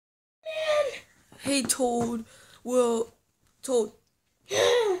Hey, Toad. Well, Toad,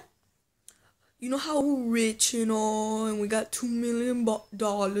 you know how we're rich and all, and we got $2 million?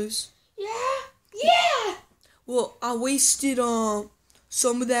 Yeah. Well, I wasted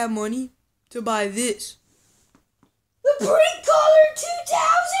some of that money to buy this. The Prank Caller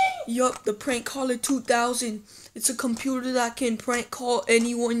 2000? Yup, the Prank Caller 2000. It's a computer that can prank call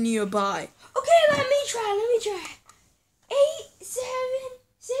anyone nearby. Okay, let me try. 8, 7,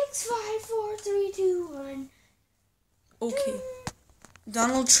 6, 5, 4, 3, 2, 1. Okay.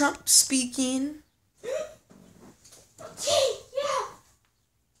 Donald Trump speaking. Okay, yeah.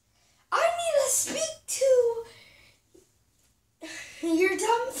 I need to speak to your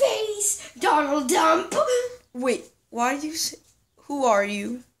dumb face, Donald Dump. Wait, why do you say... Who are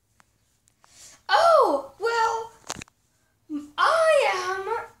you? Oh, well, I am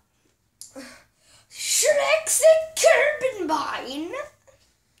Shrek's Kerbenbein.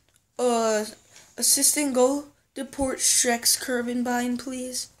 Assistant, go deport Shrek's Kerbenbein,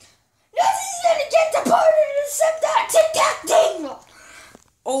 please. Nothing's gonna get deported except that tic-tac-dingle.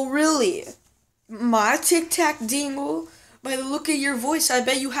 Oh, really? My tic-tac-dingle? By the look of your voice, I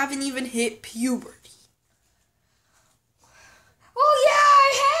bet you haven't even hit puberty. Oh, yeah,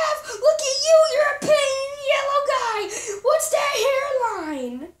 I have. Look at you. You're a plain yellow guy. What's that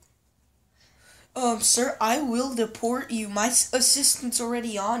hairline? Sir, I will deport you. My assistant's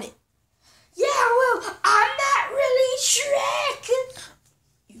already on it. Yeah, well, I'm not really Shrek.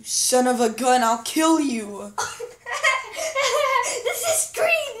 You son of a gun, I'll kill you. This is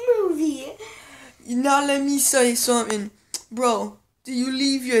Scream movie. Now let me say something. Bro, do you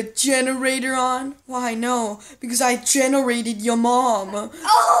leave your generator on? Why, no, because I generated your mom.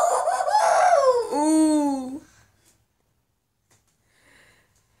 Oh! Ooh.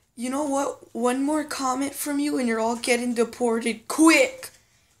 You know what? One more comment from you and you're all getting deported quick.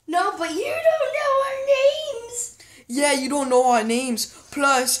 No, but you don't know our names. Yeah, you don't know our names.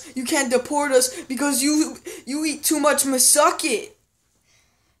 Plus, you can't deport us because you eat too much Masucket.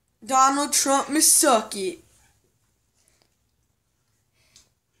 Donald Trump Masucket.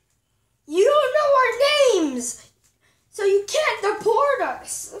 You don't know our names, so you can't deport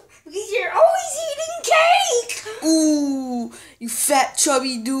us because you're always eating cake. Ooh, you fat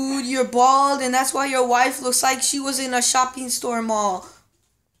chubby dude, you're bald and that's why your wife looks like she was in a shopping store mall.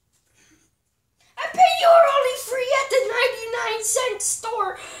 I bet you're only free at the 99-cent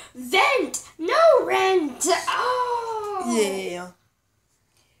store. Vent, no rent. Oh. Yeah.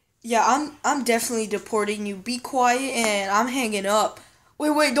 Yeah, I'm definitely deporting you. Be quiet and I'm hanging up.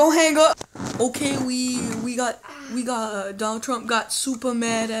 Wait, don't hang up. Okay, we got Donald Trump got super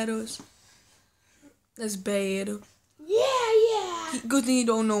mad at us. That's bad. Yeah. Good thing you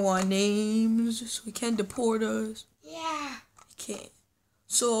don't know our names, so he can't deport us. Yeah. He can't.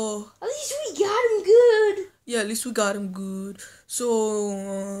 So at least we got him good. Yeah, at least we got him good.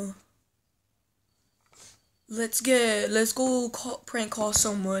 So let's go prank call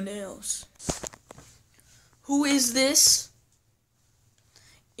someone else. Who is this?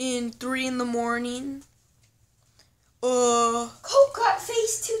 In 3 in the morning. Coconut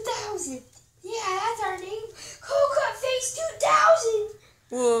Face 2000. Yeah, that's our name. Coconut Face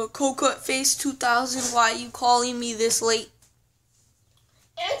 2000. Coconut Face 2000. Why are you calling me this late?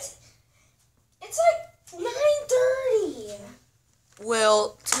 It's like 9:30.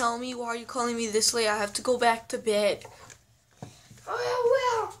 Well, tell me, why are you calling me this late? I have to go back to bed. Oh,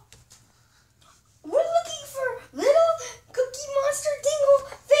 well, we're looking for little Cookie Monster Dingle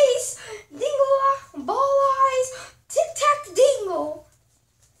Face, Dingle Ball Eyes, Tic-Tac-Dingle.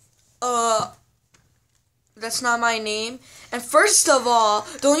 That's not my name. And first of all,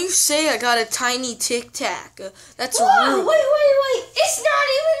 don't you say I got a tiny Tic Tac. That's Whoa, rude. wait. It's not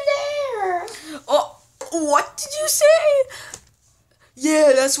even there. Oh, what did you say?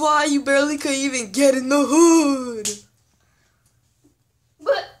 Yeah, that's why you barely could even get in the hood.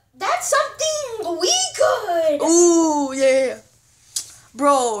 But that's something we could. Ooh, yeah.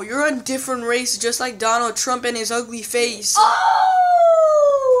 Bro, you're a different race just like Donald Trump and his ugly face.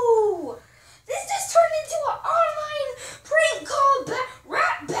 Oh! This just turned into an online prank called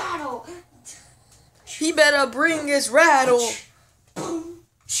Rap Battle. He better bring his rattle.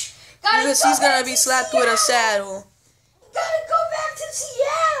 Because he's gonna be slapped with a saddle. Gotta go back to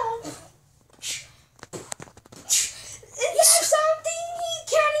Seattle. That's something he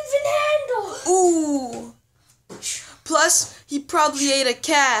can't even handle. Ooh. Plus, he probably ate a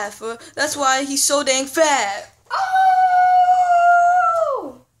calf. That's why he's so dang fat.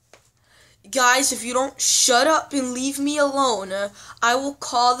 Oh! Guys, if you don't shut up and leave me alone, I will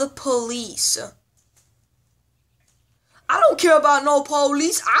call the police. I don't care about no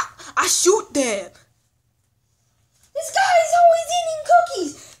police. I shoot them. This guy is always eating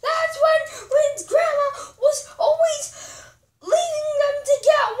cookies. That's when Grandma was always leaving them to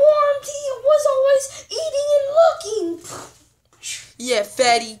get warm. He was always eating and looking. Yeah,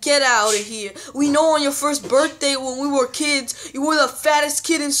 fatty, get out of here. We know on your first birthday when we were kids, you were the fattest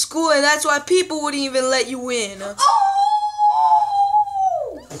kid in school, and that's why people wouldn't even let you in. Oh!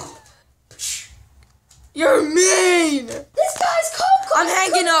 You're mean! This guy's cold. I'm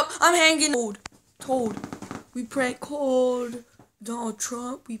hanging up. I'm hanging. Toad. We prank called Donald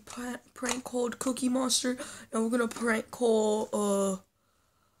Trump. We prank called Cookie Monster. And we're gonna prank call,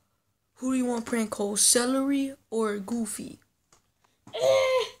 who do you want to prank call? Celery or Goofy?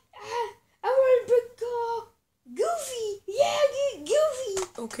 I want to call Goofy. Yeah, Goofy.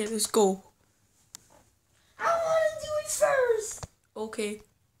 Okay, let's go. I want to do it first. Okay.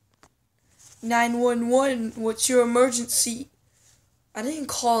 911, what's your emergency? I didn't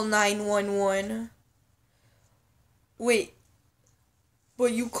call 911. Wait.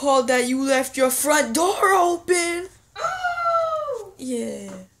 But you called that you left your front door open. Oh!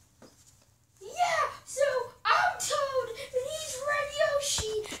 Yeah. Yeah, so I'm Toad, and he's Red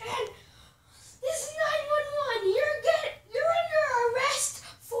Yoshi, and this is 911. You're under arrest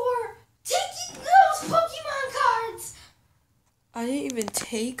for taking those Pokemon cards. I didn't even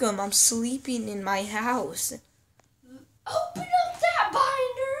take them. I'm sleeping in my house. Open up that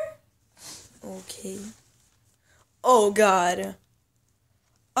binder. Okay. Oh, God.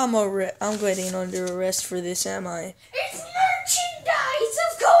 I'm getting under arrest for this, am I? It's merchandise,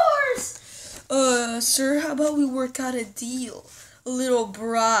 of course. Sir, how about we work out a deal? A little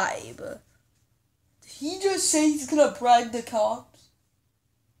bribe. Did he just say he's gonna bribe the cops?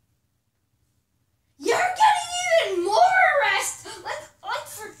 You're getting even more arrest, like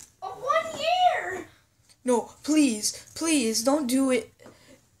for 1 year. No, please, don't do it.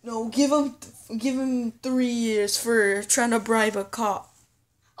 No, give him 3 years for trying to bribe a cop.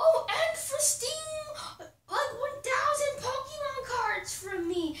 Oh, and for stealing like 1,000 Pokemon cards from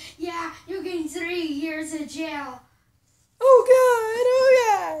me. Yeah, you're getting 3 years in jail. Oh,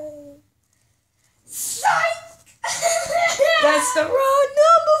 God. Psych! That's the wrong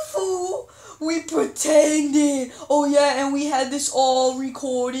number, fool. We pretended. Oh, yeah, and we had this all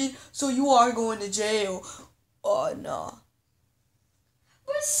recorded, so you are going to jail. Oh, no.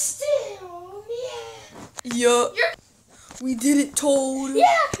 But still, yeah. Yup. We did it, Toad.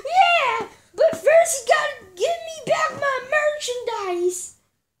 Yeah. But first you gotta give me back my merchandise.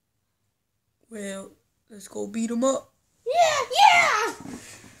 Well, let's go beat him up. Yeah.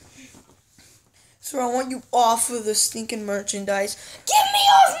 Sir, I want you off of the stinking merchandise. Get me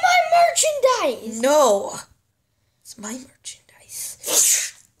off my merchandise. No. It's my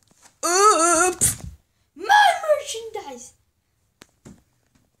merchandise. My merchandise.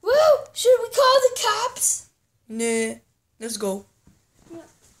 Woo! Should we call the cops? Nah. Let's go. Yeah,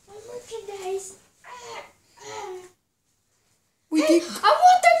 my merchandise. We Hey, did. I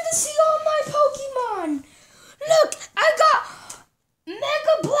want them to see all my Pokemon. Look, I got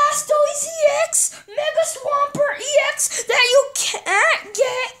Mega Blastoise EX, Mega Swampert EX that you can't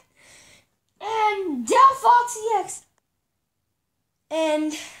get, and Delphox EX.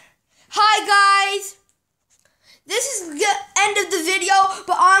 And hi guys. This is the end of the video,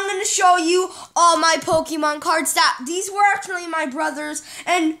 but I'm going to show you all my Pokemon cards. These were actually my brother's,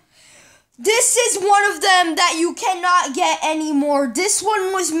 and this is one of them that you cannot get anymore. This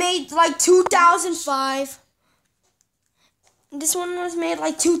one was made like 2005. This one was made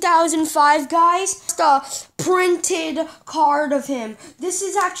like 2005, guys. The printed card of him. This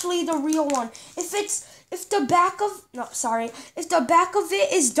is actually the real one. If the back of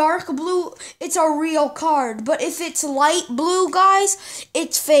it is dark blue, it's a real card. But if it's light blue, guys,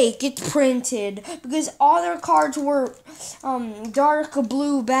 it's fake. It's printed. Because all their cards were dark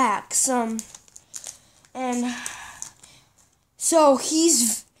blue backs. And so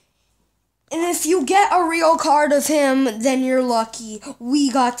and if you get a real card of him, then you're lucky. We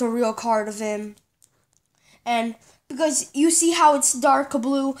got the real card of him. And because you see how it's dark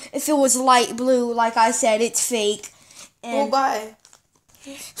blue. If it was light blue, like I said, it's fake. And bye.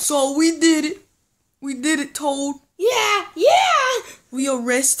 So we did it. We did it, Toad. Yeah. We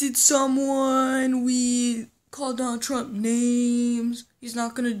arrested someone. We called Donald Trump names. He's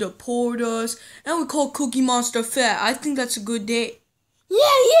not gonna deport us. And we called Cookie Monster fat. I think that's a good day.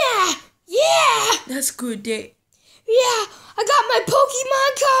 Yeah. That's a good day. Yeah, I got my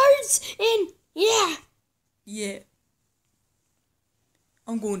Pokemon cards, and yeah. Yeah.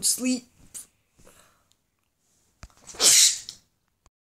 I'm going to sleep.